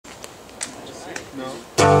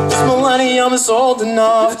This millennium is old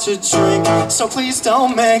enough to drink, so please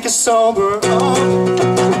don't make us sober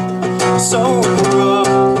up. Sober up.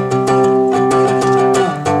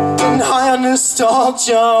 Getting high on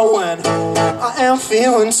nostalgia when I am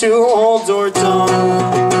feeling too old or dumb.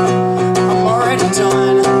 I'm already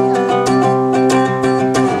done.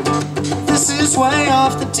 This is way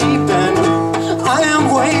off the deep end. I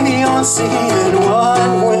am way beyond seeing what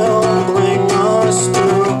will bring us through.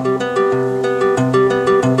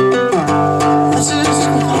 This is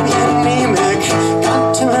gonna be anemic.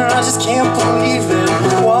 God damn it, I just can't believe it.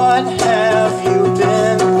 What have you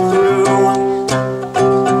been through?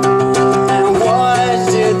 And what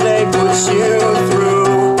did they put you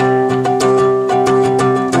through?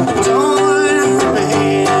 Don't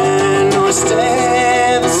remain or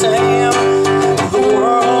stay the same. The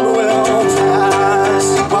world will pass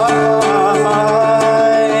by.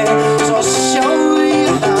 So I'll show you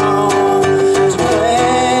how to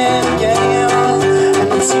play the game, and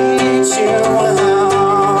I'll teach you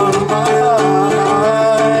how to buy.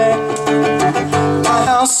 My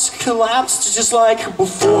house collapsed just like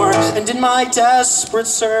before, and in my desperate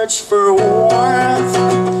search for warmth,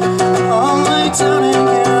 I'll lay down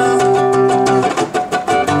again,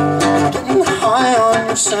 getting high on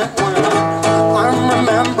your scent when I'm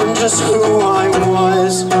remembering just who I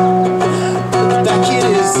was. That kid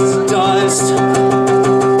is dust.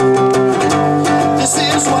 This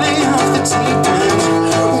is way off the deep end.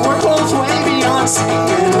 We're both way beyond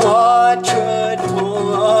seeing what could pull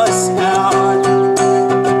us out.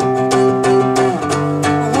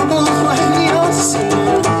 We're both way beyond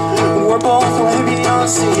seeing. We're both way beyond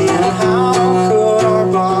seeing. How could our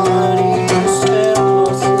bodies fail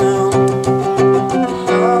us now?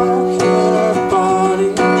 How could our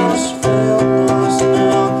bodies fail us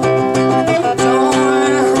now? Don't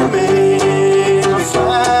remain a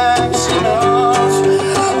fraction of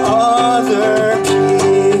other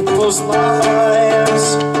people's lives.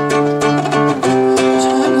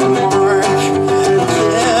 Take a mark,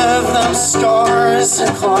 give them scars,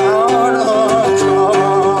 and cloud a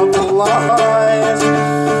couple lives.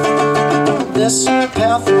 This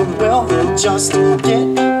path will just get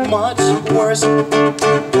much worse.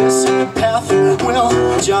 This path will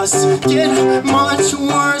just get much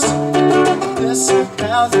worse. This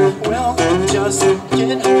path will just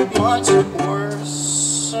get much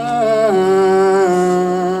worse.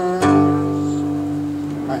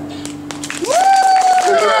 Alright.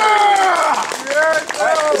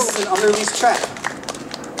 Alright, this is an unreleased track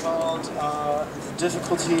called The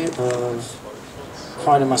Difficulty of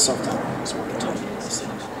Finding Myself Down. That's what we're talking about.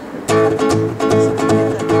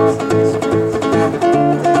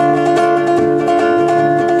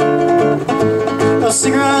 Those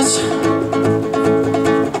cigarettes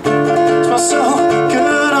smell so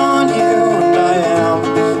good on you, and I am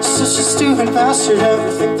such a stupid bastard.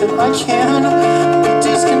 Ever think that I can be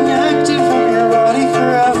disconnected from your body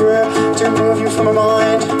forever to remove you from my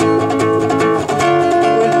mind?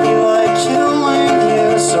 Would be like killing you,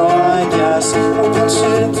 so I guess I want you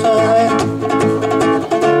to die.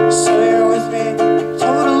 So you're with me,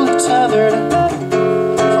 totally tethered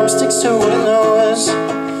from sticks to windows.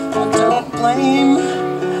 I don't blame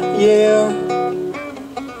you,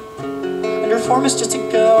 and your form is just a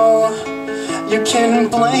go. You can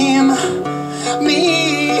blame me,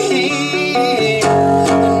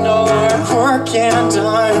 and all our quirk and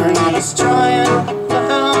ironies trying to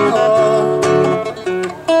help.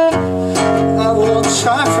 I will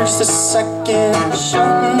try for just a second,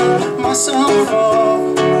 shutting myself off.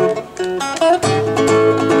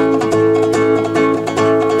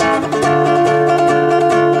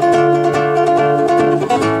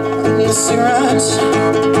 Cigarettes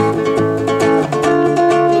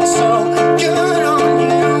look so good on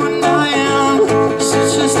you, and I am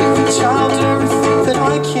such a stupid child to ever think that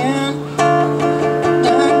I can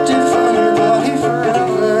active on your body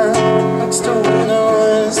forever next to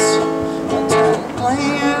windows. I don't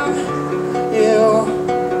blame you,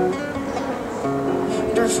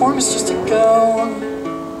 and your form is just a go.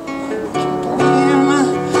 You can blame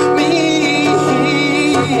me,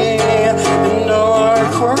 and all our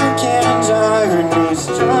quirk and ironies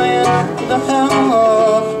trying the hell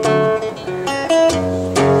up.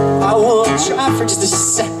 I will try for just a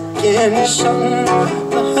second, shutting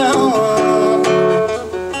the hell up.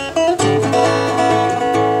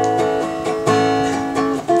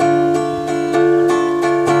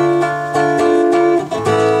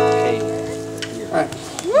 Alright.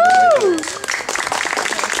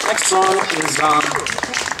 Next song is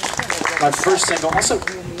my first single. Also,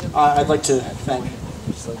 I'd like to thank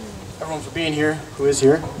everyone for being here, who is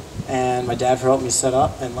here, and my dad for helping me set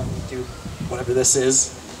up and letting me do whatever this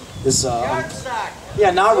is. This Yardstock.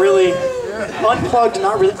 yeah, not really unplugged.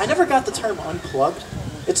 Not really. I never got the term unplugged.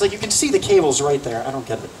 It's like you can see the cables right there. I don't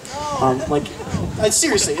get it. Like,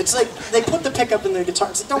 seriously, it's like they put the pickup in the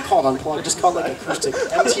guitar. It's like, don't call it unplugged. Just call it like acoustic,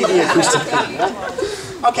 MTV acoustic thing. Right?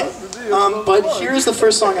 Okay, but here's the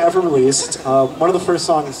first song I ever released. One of the first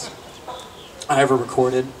songs I ever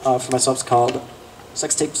recorded for myself is called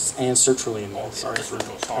 "Sex Tapes and Search for Liam." Sorry for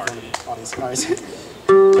audience noise.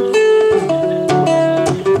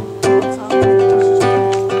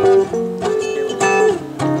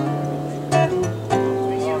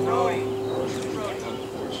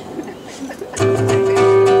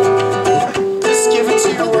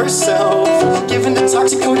 Self, given to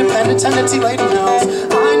toxic codependent tendency laden health.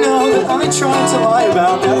 I know that I tried to lie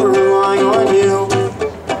about never relying on you.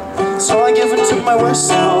 So I give in to my worst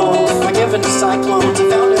self. I give in to cyclones I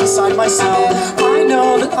found inside myself. I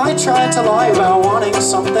know that I tried to lie about wanting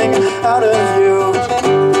something out of you.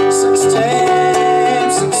 Sex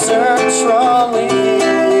tapes and sertraline,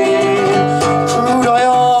 crude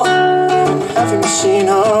oil and heavy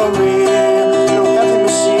machinery.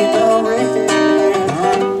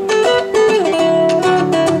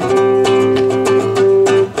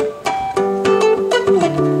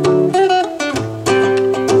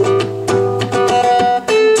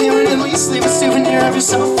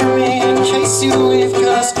 Yourself for me in case you leave,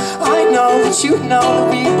 cause I know that you know that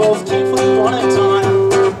we both came from one at a time.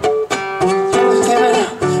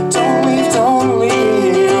 Damn it, don't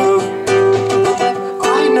leave.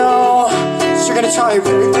 I know that you're gonna try your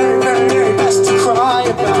very, very, very, very best to cry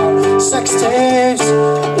about sex tapes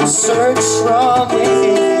and sertraline,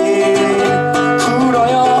 crude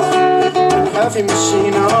oil and heavy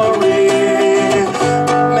machinery.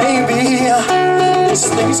 Maybe these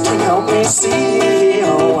things can help me see,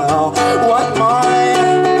 oh well, what my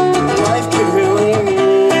life could really mean.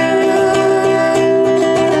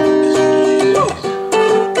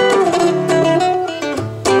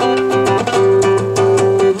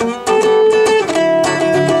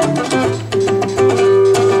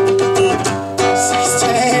 Sex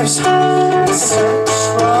tapes, sertraline,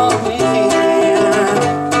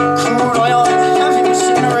 crude oil and heavy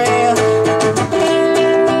machinery.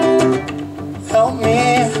 Help me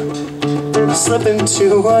slip into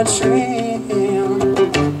a dream.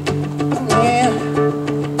 Help me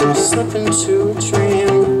slip into a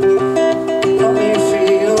dream. Help me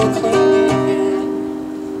feel clean.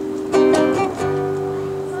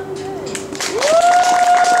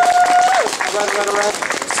 Alright.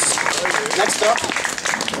 Next up,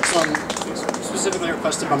 this one specifically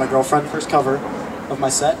requested by my girlfriend. First cover of my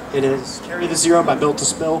set. It is "Carry the Zero" by Built to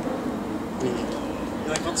Spill. You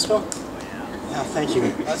like Built to Spill? Yeah, thank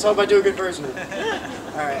you. Let's hope I do a good version of it.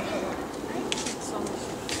 All right.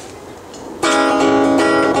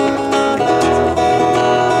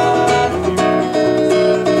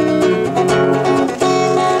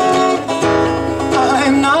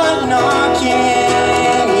 I'm not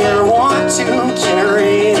knocking your want to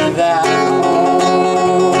carry that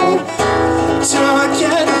home. Took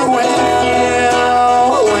it with you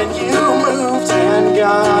when you moved and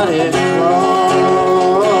got it wrong.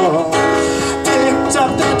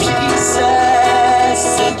 Up the pieces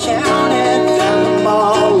and counted them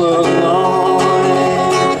all alone.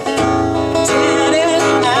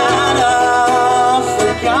 Didn't add up,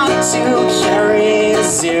 forgot to carry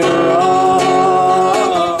zero.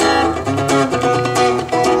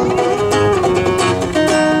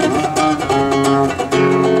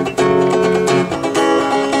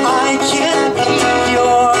 I can't be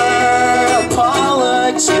your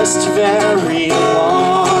apologist very long.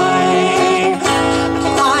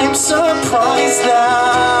 Surprised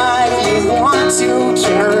that you want to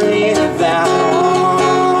carry that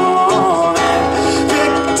on.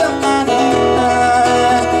 Picked up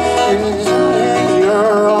that and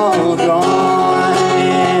you're all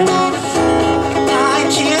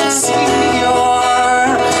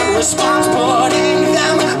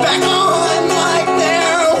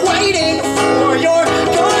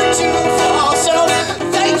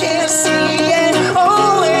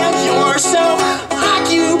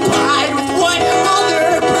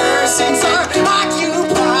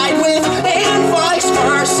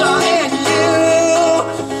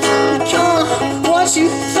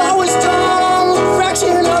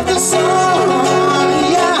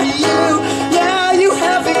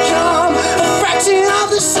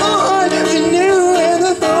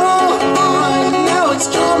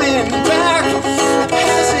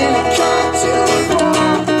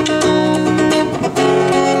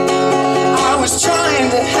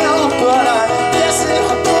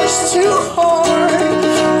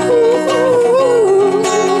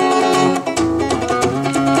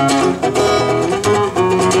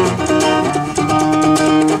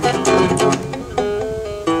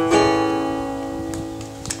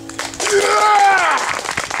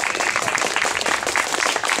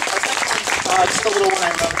Just a little one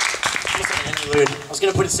I wrote. Almost like an interlude. I was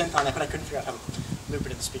going to put a synth on it, but I couldn't figure out how to loop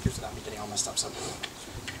it in the speakers without me getting all messed up.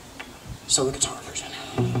 So the guitar version.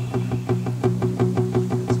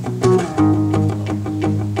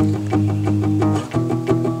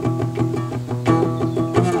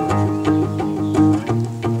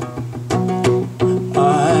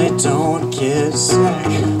 I don't get sick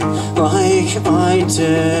like I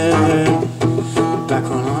did back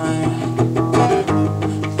when I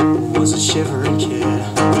was a shivering kid,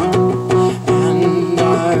 and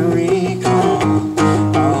I recall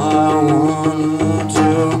all I wanted to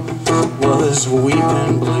do was weep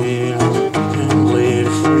and bleed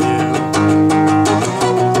for you.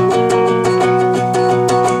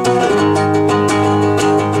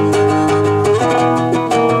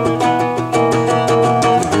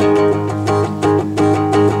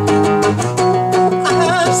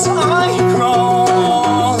 As I grow,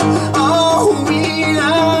 I'll weed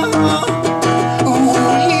out the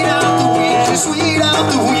weakness, weed out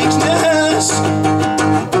the weakness,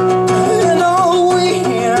 and I'll weed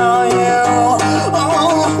out you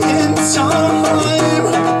all in time,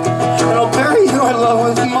 and I'll bury your love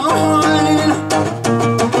with mine.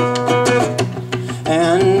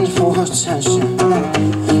 And for attention, I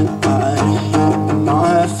hit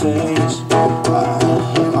my face, I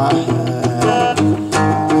hit my head,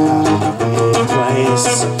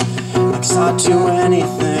 because I'd do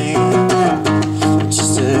anything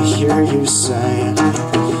just to hear you say,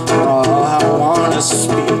 you're all I want to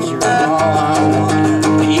speak, you're all I want to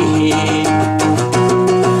be.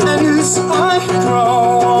 And as I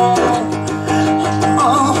grow,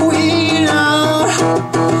 I'll weed out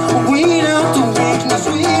the weakness,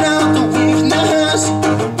 weed out the weakness,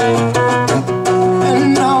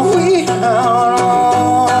 and I'll weed out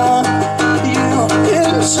all you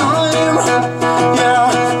in time.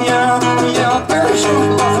 Yeah, bury your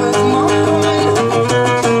love with mine.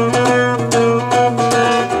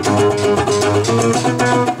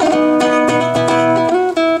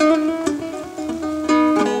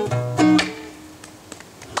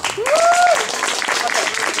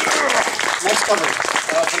 Next cover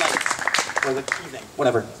tonight, or the evening,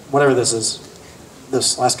 whatever this is.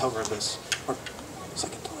 This last cover of this, or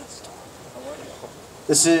second to last.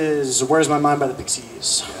 This is "Where's My Mind" by the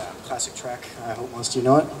Pixies. Classic track. I hope most of you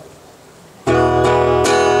know it.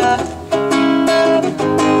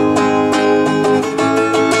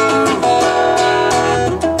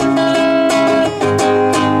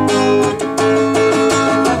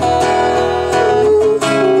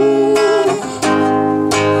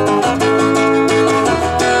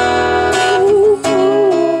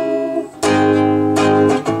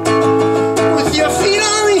 With your feet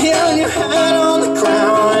on the hill and your head on the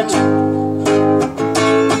ground,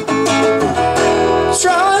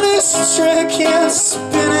 try this trick and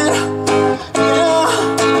spin it. Yeah,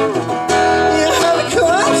 you have it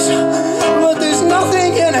collapse, but there's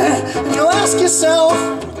nothing in it. And you'll ask yourself,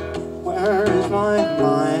 where is my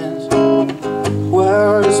mind?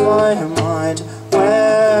 Where is my mind?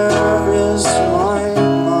 Where is my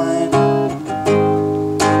mind?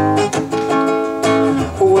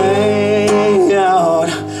 Way out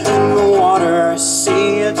in the water,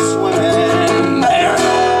 see it swimming there.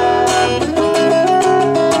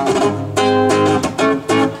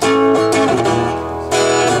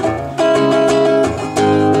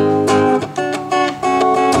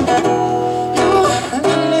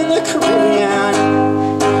 In the Caribbean,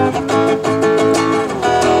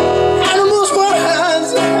 animals were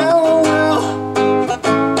hands and well.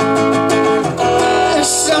 And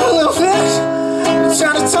so a little bit,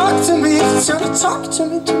 trying to talk to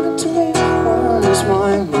me, to me. Where is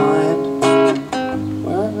my mind?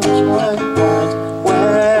 Where is my mind?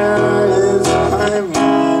 Where is my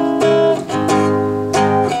mind?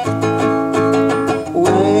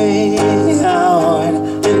 Way out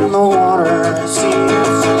in the water, see it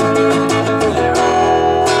there.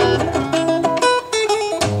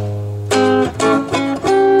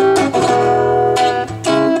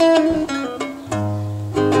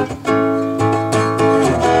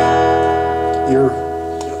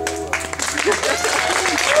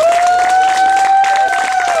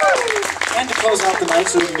 And to close out the night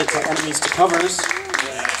so we can get to enemies to covers,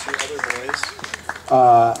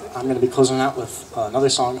 I'm going to be closing out with another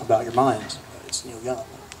song about your mind. It's Neil Young.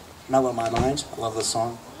 Mellow My Mind. I love this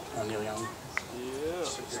song. Neil Young.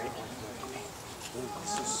 So great.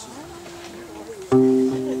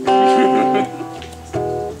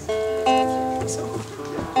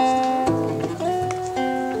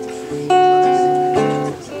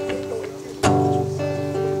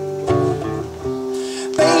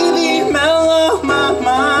 Baby, mellow my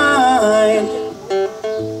mind.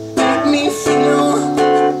 Make me feel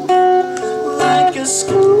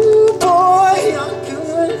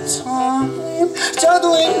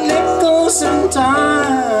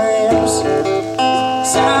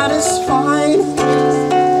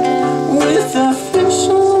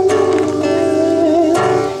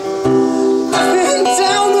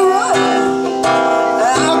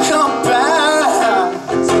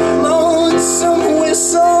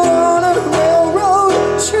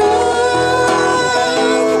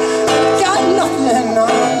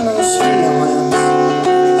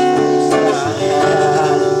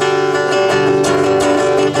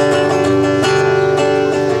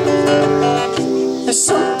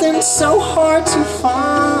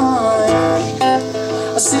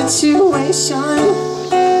situation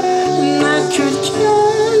that could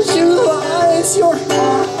casualize your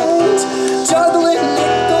mind, juggling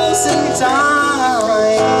nickels and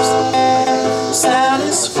dimes,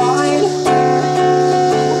 satisfied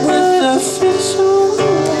with the official.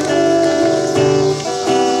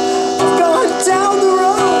 I've gone down the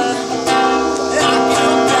road and I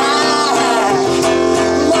come back,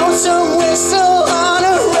 lonesome whistle on a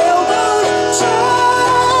railroad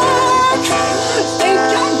track. Ain't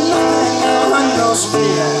got nothing on those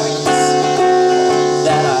feelings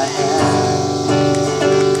that I had.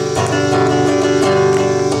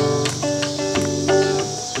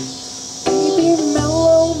 Baby,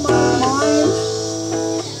 mellow my mind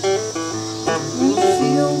and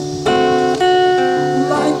feel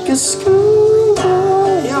like a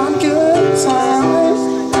schoolboy on good times,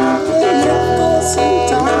 with nickels and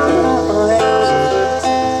dimes,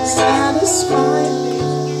 satisfied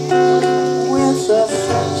with a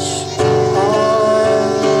fresh wine.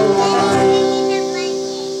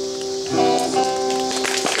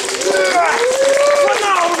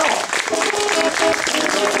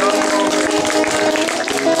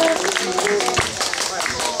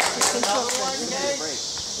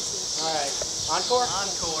 Encore?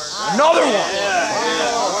 Encore. Another one!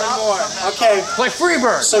 One more. Okay. Play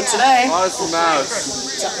Freebird! So today...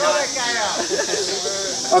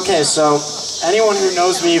 Okay, so anyone who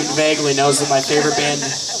knows me vaguely knows that my favorite band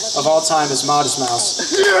of all time is Modest Mouse.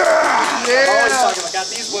 I'm always talking about, got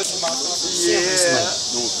these woods from Modest Mouse.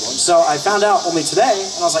 So I found out only today,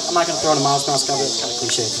 and I was like, I'm not going to throw in a Modest Mouse cover. It's kind of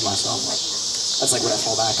cliche for myself. That's like what I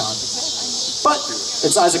fall back on. But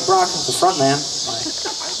it's Isaac Brock, the front man,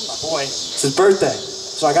 my boy. It's his birthday,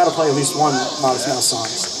 so I got to play at least one Modest Mouse song.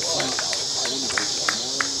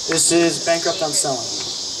 This is Bankrupt on Selling.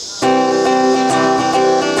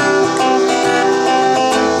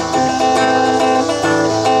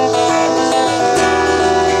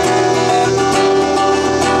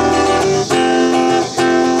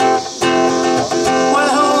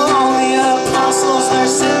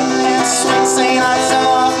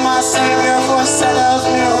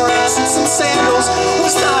 Sandals, with a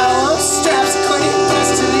style of straps, clean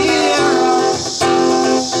boots to the arrow.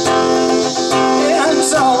 And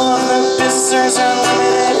all of the businesses are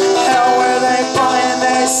limited hell, where they buy and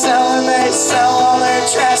they sell all their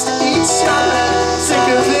trash to each other. Sick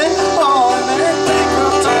of it all, and they're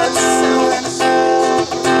bankrupt on selling.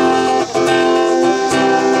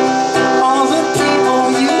 All the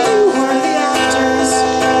people you knew were the actors.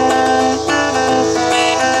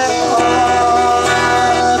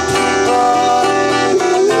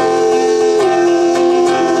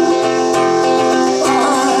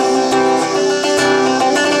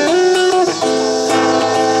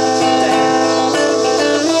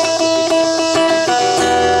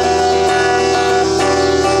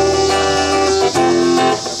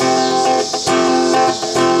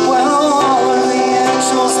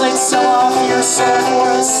 So for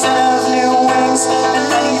a set of new wings and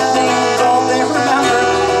anything gold they remember,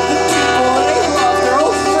 the people they love, their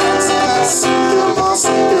old friends, and I see them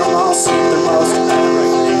all, see them most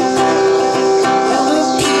everything. And the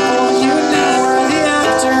people you knew were the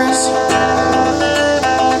actors.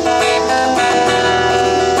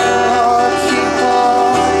 Oh, people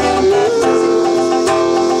you knew.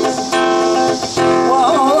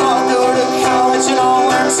 Well, I'll go to college and I'll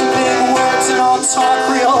learn some big words and I'll talk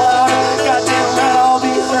real loud. Goddamn right, I'll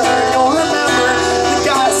be heard. You'll remember the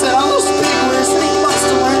guy said all those big words that he must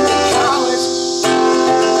have learned in college.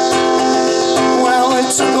 Well, it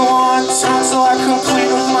took a long time till I come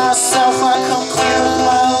clean with myself. I come clean with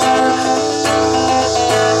my lover.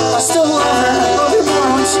 I still love her. I love her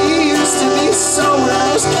more when she used to be sober.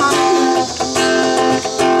 I was kind.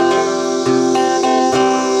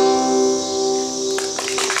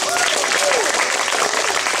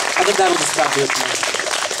 I think that'll just about do it for me.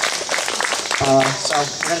 So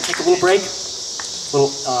we're going to take a little break, a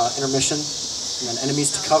little intermission, and then enemies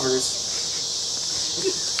to covers.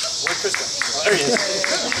 Where's Krista? Oh, there he is.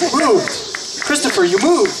 Moved! Christopher, you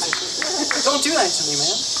moved! Don't do that to me,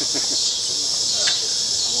 man.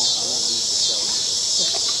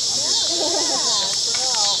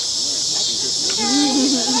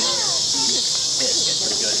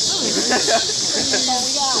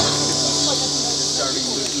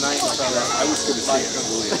 I was going to say it.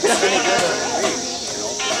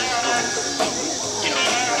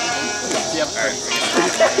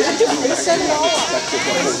 They set it all up.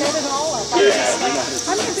 I'm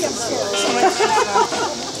going to be upstairs.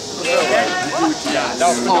 Yeah, no.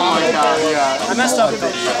 Oh my God, yeah. I messed up a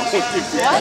bit.